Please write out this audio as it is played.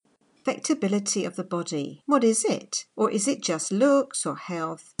Perfectibility of the body. What is it? Or is it just looks or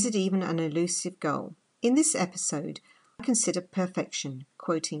health? Is it even an elusive goal? In this episode, I consider perfection,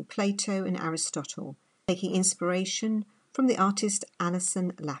 quoting Plato and Aristotle, taking inspiration from the artist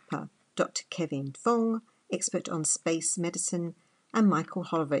Alison Lapper, Dr. Kevin Fong, expert on space medicine, and Michael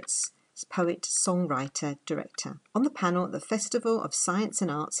Holovitz, poet, songwriter, director, on the panel at the Festival of Science and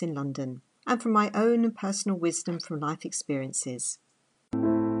Arts in London, and from my own personal wisdom from life experiences.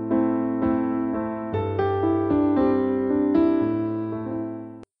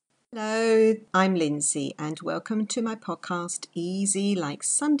 Hello, I'm Lindsay, and welcome to my podcast, Easy Like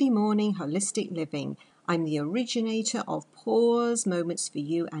Sunday Morning Holistic Living. I'm the originator of Pause Moments for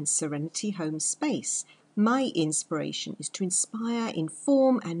You and Serenity Home Space. My inspiration is to inspire,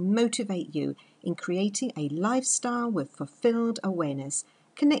 inform, and motivate you in creating a lifestyle with fulfilled awareness,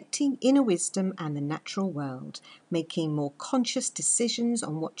 connecting inner wisdom and the natural world, making more conscious decisions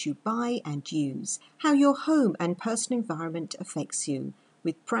on what you buy and use, how your home and personal environment affects you,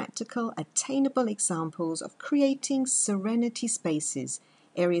 with practical, attainable examples of creating serenity spaces,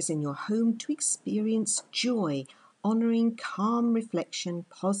 areas in your home to experience joy, honouring calm reflection,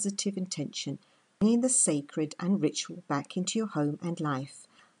 positive intention, bringing the sacred and ritual back into your home and life.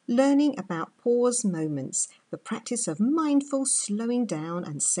 Learning about pause moments, the practice of mindful slowing down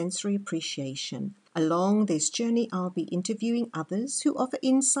and sensory appreciation. Along this journey, I'll be interviewing others who offer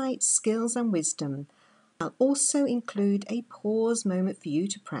insights, skills, and wisdom. I'll also include a pause moment for you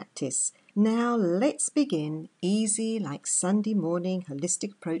to practice. Now let's begin. Easy like Sunday morning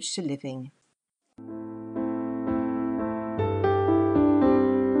holistic approach to living.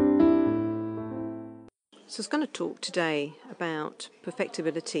 So I was going to talk today about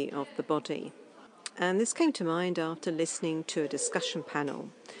perfectibility of the body. And this came to mind after listening to a discussion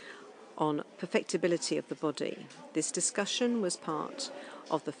panel on perfectibility of the body. This discussion was part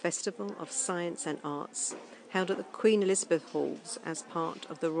of the Festival of Science and Arts held at the Queen Elizabeth Halls as part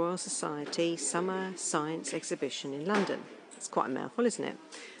of the Royal Society Summer Science Exhibition in London. It's quite a mouthful, isn't it?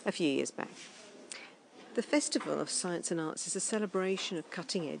 A few years back. The Festival of Science and Arts is a celebration of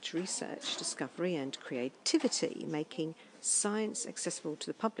cutting-edge research, discovery and creativity, making science accessible to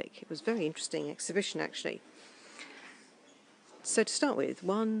the public. It was a very interesting exhibition, actually. So to start with,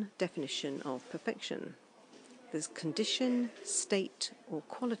 one definition of perfection: the condition, state or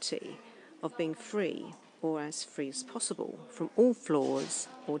quality of being free, or as free as possible, from all flaws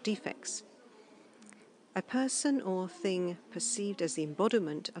or defects. A person or thing perceived as the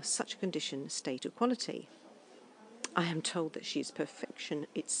embodiment of such a condition, state or quality. I am told that she is perfection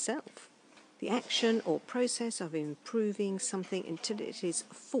itself. The action or process of improving something until it is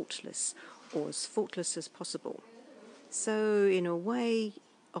faultless, or as faultless as possible. So, in a way,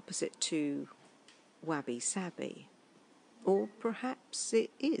 opposite to wabi-sabi. Or perhaps it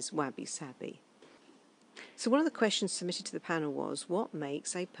is wabi-sabi. So one of the questions submitted to the panel was, what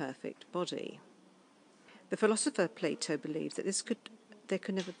makes a perfect body? The philosopher Plato believed that there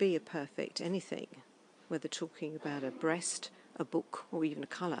could never be a perfect anything, whether talking about a breast, a book, or even a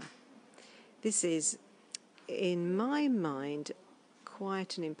colour. This is, in my mind,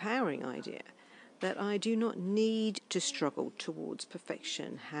 quite an empowering idea, that I do not need to struggle towards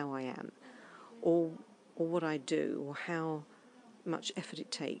perfection, how I am, or what I do, or how much effort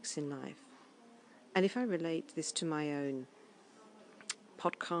it takes in life. And if I relate this to my own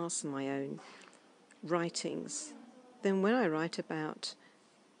podcasts and my own writings, then when I write about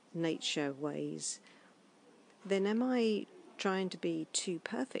nature ways, then am I trying to be too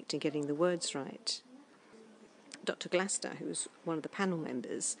perfect in getting the words right? Dr. Glaster, who was one of the panel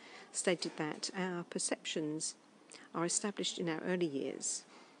members, stated that our perceptions are established in our early years.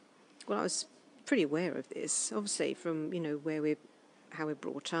 Well, I was pretty aware of this, obviously, from how we're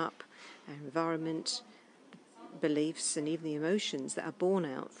brought up, our environment, beliefs, and even the emotions that are born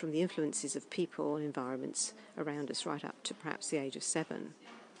out from the influences of people and environments around us, right up to perhaps the age of 7.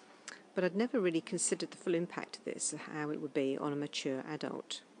 But I'd never really considered the full impact of this, how it would be on a mature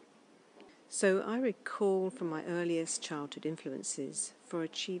adult. So I recall from my earliest childhood influences for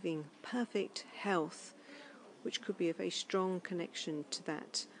achieving perfect health, which could be a very strong connection to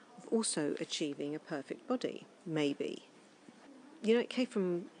that of also achieving a perfect body, maybe. It came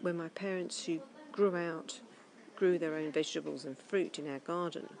from when my parents, who grew their own vegetables and fruit in our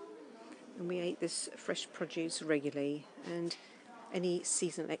garden, and we ate this fresh produce regularly, and any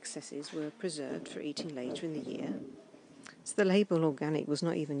seasonal excesses were preserved for eating later in the year. So the label organic was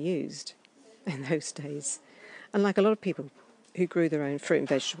not even used in those days. Unlike a lot of people who grew their own fruit and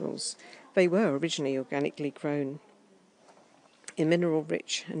vegetables, they were originally organically grown in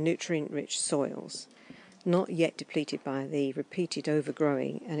mineral-rich and nutrient-rich soils. not yet depleted by the repeated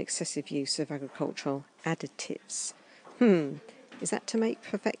overgrowing and excessive use of agricultural additives. Is that to make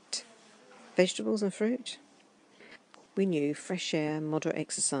perfect vegetables and fruit? We knew fresh air, moderate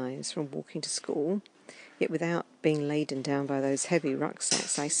exercise from walking to school, yet without being laden down by those heavy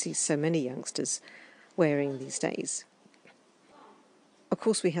rucksacks I see so many youngsters wearing these days. Of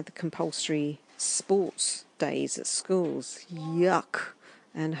course, we had the compulsory sports days at schools, yuck,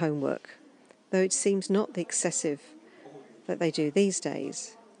 and homework, though it seems not the excessive that they do these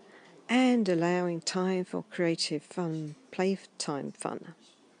days, and allowing time for creative fun, playtime fun.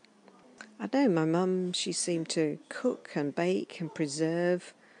 I know my mum, she seemed to cook and bake and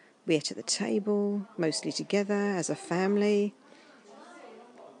preserve. We ate at the table, mostly together as a family.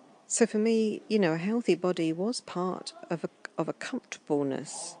 So for me, a healthy body was part of a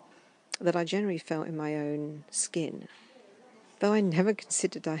comfortableness that I generally felt in my own skin, though I never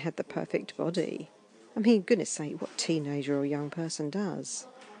considered I had the perfect body. I mean, goodness sake, what teenager or young person does?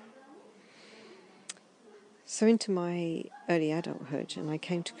 So into my early adulthood, and I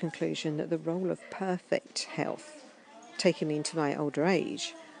came to the conclusion that the role of perfect health, taking me into my older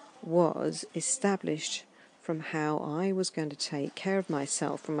age, was established from how I was going to take care of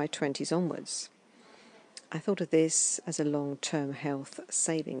myself from my 20s onwards. I thought of this as a long-term health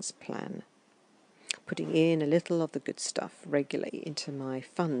savings plan, putting in a little of the good stuff regularly into my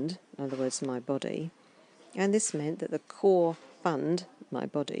fund, in other words, my body, and this meant that the core fund, my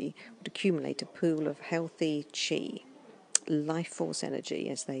body, would accumulate a pool of healthy qi, life force energy,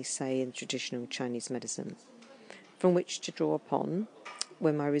 as they say in traditional Chinese medicine, from which to draw upon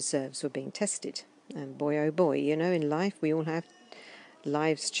when my reserves were being tested. And boy, oh boy, in life we all have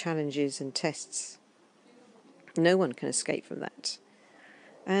life's challenges and tests. No one can escape from that.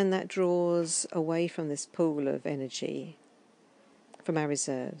 And that draws away from this pool of energy from our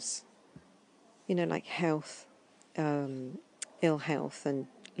reserves. Like health, ill health and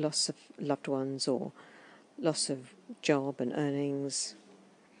loss of loved ones or loss of job and earnings.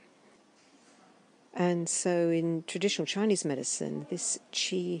 And so in traditional Chinese medicine, this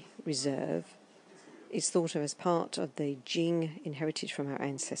qi reserve is thought of as part of the Jing inherited from our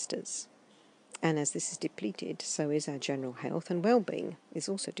ancestors. And as this is depleted, so is our general health and well-being is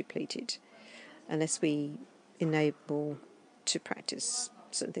also depleted, unless we enable to practice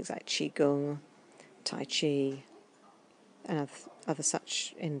certain things like Qigong, Tai Chi, and other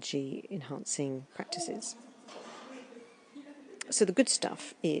such energy-enhancing practices. So the good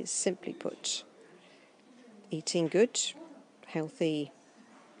stuff is, simply put, eating good, healthy,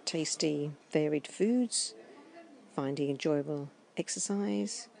 tasty, varied foods, finding enjoyable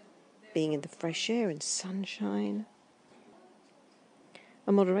exercise, being in the fresh air and sunshine,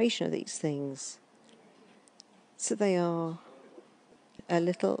 a moderation of these things. So they are a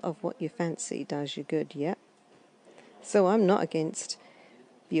little of what you fancy does you good, yeah? So I'm not against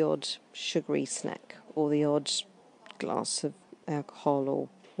the odd sugary snack or the odd glass of alcohol or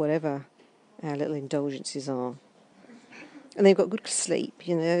whatever our little indulgences are. And they've got good sleep,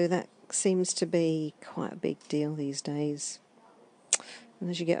 that seems to be quite a big deal these days. And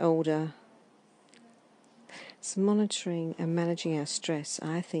as you get older, so monitoring and managing our stress,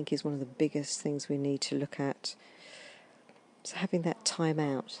 I think, is one of the biggest things we need to look at. So having that time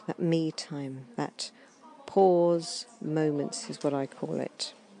out, that me time, that pause moments is what I call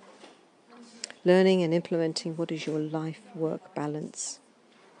it. Learning and implementing what is your life-work balance.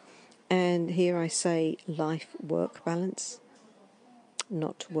 And here I say life-work balance,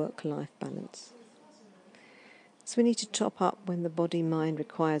 not work-life balance. So we need to top up when the body-mind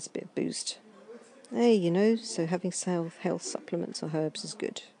requires a bit of boost. Hey, so having health supplements or herbs is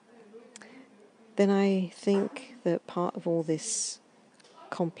good. Then I think that part of all this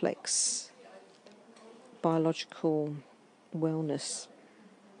complex biological wellness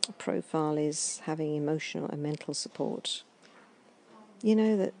profile is having emotional and mental support.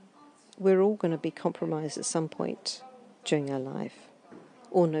 That we're all going to be compromised at some point during our life,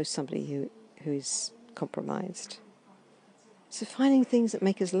 or know somebody who is compromised. So finding things that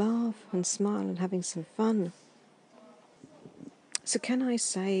make us laugh and smile and having some fun. So can I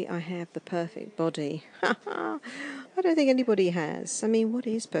say I have the perfect body? I don't think anybody has. I mean, what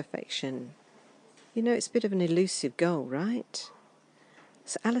is perfection? It's a bit of an elusive goal, right?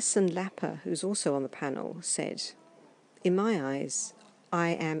 So Alison Lapper, who's also on the panel, said, "In my eyes, I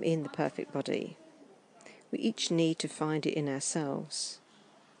am in the perfect body. We each need to find it in ourselves."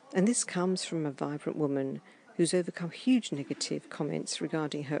 And this comes from a vibrant woman who's overcome huge negative comments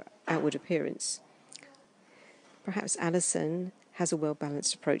regarding her outward appearance. Perhaps Alison has a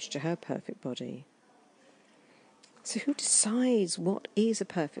well-balanced approach to her perfect body. So who decides what is a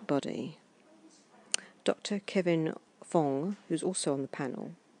perfect body? Dr. Kevin Fong, who's also on the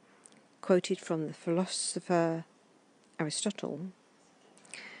panel, quoted from the philosopher Aristotle,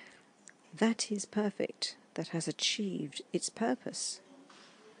 "That is perfect, that has achieved its purpose."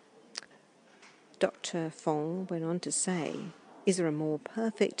 Dr. Fong went on to say, "Is there a more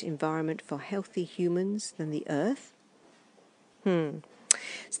perfect environment for healthy humans than the Earth?" So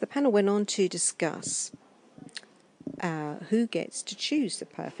the panel went on to discuss who gets to choose the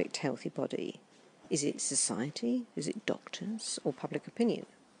perfect healthy body. Is it society? Is it doctors? Or public opinion?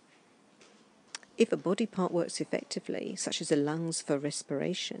 If a body part works effectively, such as the lungs for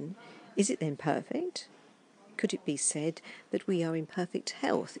respiration, is it then perfect? Could it be said that we are in perfect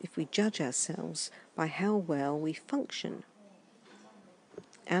health if we judge ourselves by how well we function?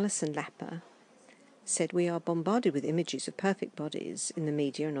 Alison Lapper said we are bombarded with images of perfect bodies in the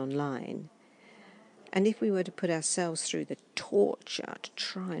media and online. And if we were to put ourselves through the torture to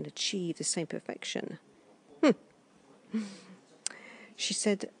try and achieve the same perfection, she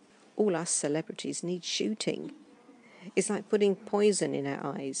said all us celebrities need shooting. It's like putting poison in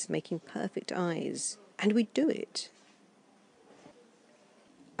our eyes, making perfect eyes, and we do it.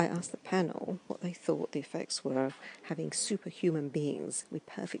 I asked the panel what they thought the effects were of having superhuman beings with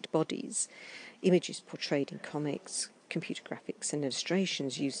perfect bodies, images portrayed in comics, computer graphics and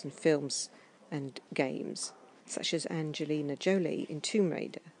illustrations used in films and games, such as Angelina Jolie in Tomb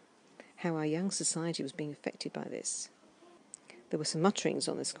Raider, how our young society was being affected by this. There were some mutterings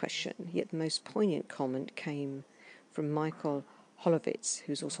on this question, yet the most poignant comment came from Michael Holovitz,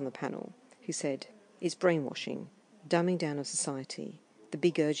 who's also on the panel, who said, "It's brainwashing, dumbing down of society, the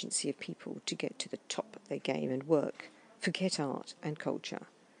big urgency of people to get to the top of their game and work, forget art and culture.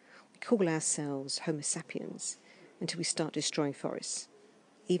 We call ourselves Homo sapiens until we start destroying forests.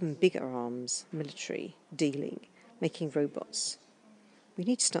 Even bigger arms, military, dealing, making robots. We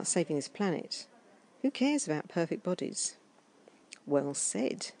need to start saving this planet. Who cares about perfect bodies?" Well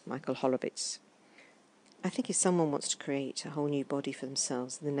said, Michael Holovitz. I think if someone wants to create a whole new body for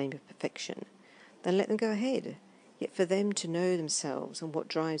themselves in the name of perfection, then let them go ahead. Yet for them to know themselves and what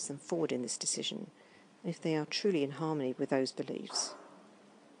drives them forward in this decision, and if they are truly in harmony with those beliefs.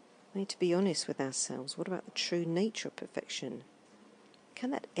 We need to be honest with ourselves. What about the true nature of perfection?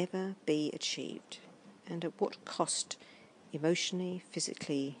 Can that ever be achieved? And at what cost, emotionally,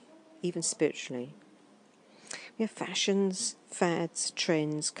 physically, even spiritually? We have fashions, fads,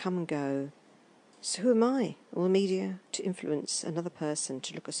 trends come and go. So who am I, or the media, to influence another person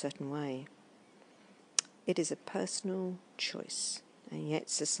to look a certain way? It is a personal choice, and yet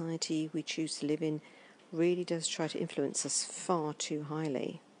society we choose to live in really does try to influence us far too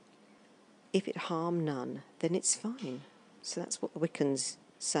highly. If it harm none, then it's fine. So that's what the Wiccans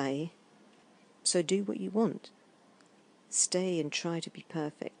say. So do what you want. Stay and try to be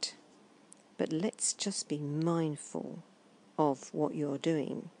perfect. But let's just be mindful of what you're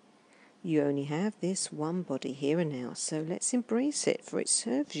doing. You only have this one body here and now, so let's embrace it, for it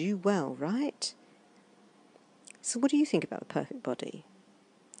serves you well, right? So what do you think about the perfect body?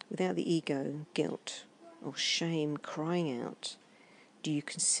 Without the ego, guilt, or shame crying out, do you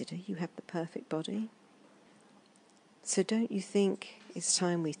consider you have the perfect body? So don't you think it's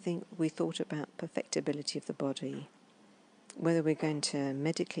time we thought about perfectibility of the body, whether we're going to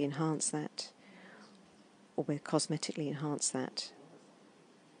medically enhance that or we're cosmetically enhance that?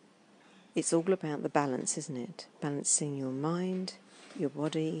 It's all about the balance, isn't it? Balancing your mind, your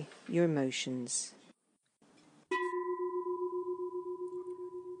body, your emotions.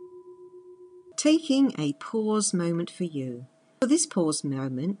 Taking a pause moment for you. For this pause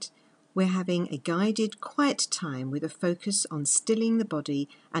moment, we're having a guided, quiet time with a focus on stilling the body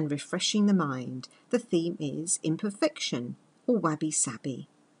and refreshing the mind. The theme is imperfection, or wabi-sabi.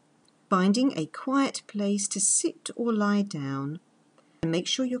 Finding a quiet place to sit or lie down, and make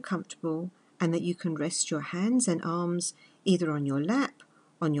sure you're comfortable and that you can rest your hands and arms either on your lap,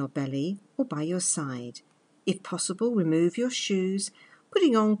 on your belly, or by your side. If possible, remove your shoes,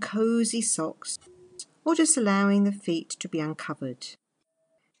 putting on cozy socks, or just allowing the feet to be uncovered.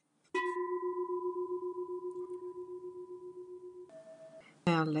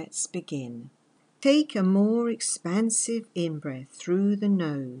 Now let's begin. Take a more expansive in-breath through the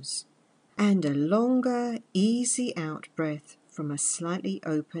nose and a longer, easy out-breath from a slightly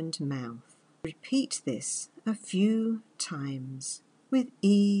opened mouth. Repeat this a few times with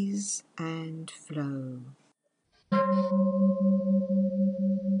ease and flow.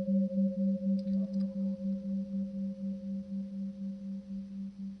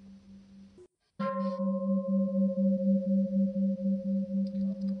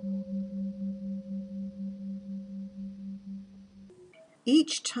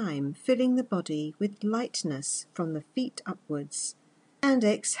 each time filling the body with lightness from the feet upwards, and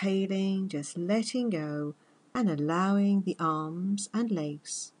exhaling, just letting go and allowing the arms and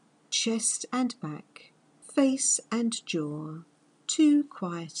legs, chest and back, face and jaw to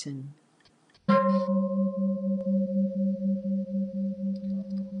quieten.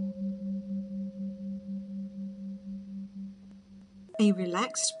 A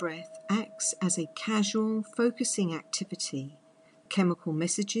relaxed breath acts as a casual, focusing activity. Chemical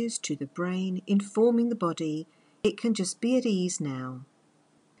messages to the brain informing the body it can just be at ease now.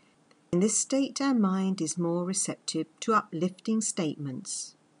 In this state, our mind is more receptive to uplifting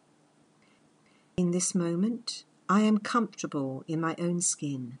statements. In this moment, I am comfortable in my own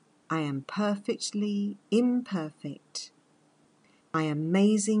skin. I am perfectly imperfect. My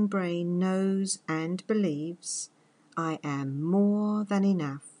amazing brain knows and believes I am more than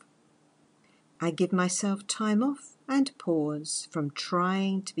enough. I give myself time off and pause from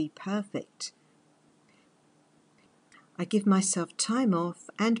trying to be perfect. I give myself time off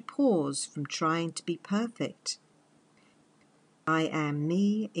and pause from trying to be perfect. I am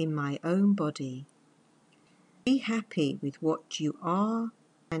me in my own body. Be happy with what you are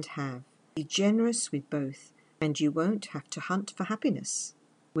and have. Be generous with both, and you won't have to hunt for happiness.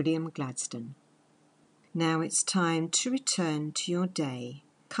 William Gladstone. Now it's time to return to your day.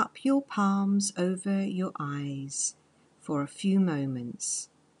 Cup your palms over your eyes for a few moments,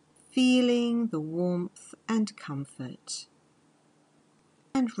 feeling the warmth and comfort.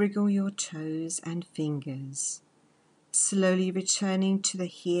 And wriggle your toes and fingers, slowly returning to the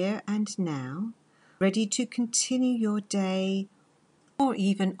here and now, ready to continue your day or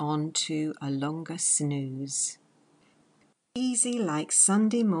even on to a longer snooze. Easy like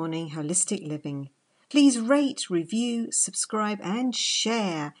Sunday morning holistic living. Please rate, review, subscribe and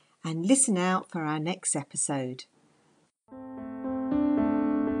share, and listen out for our next episode.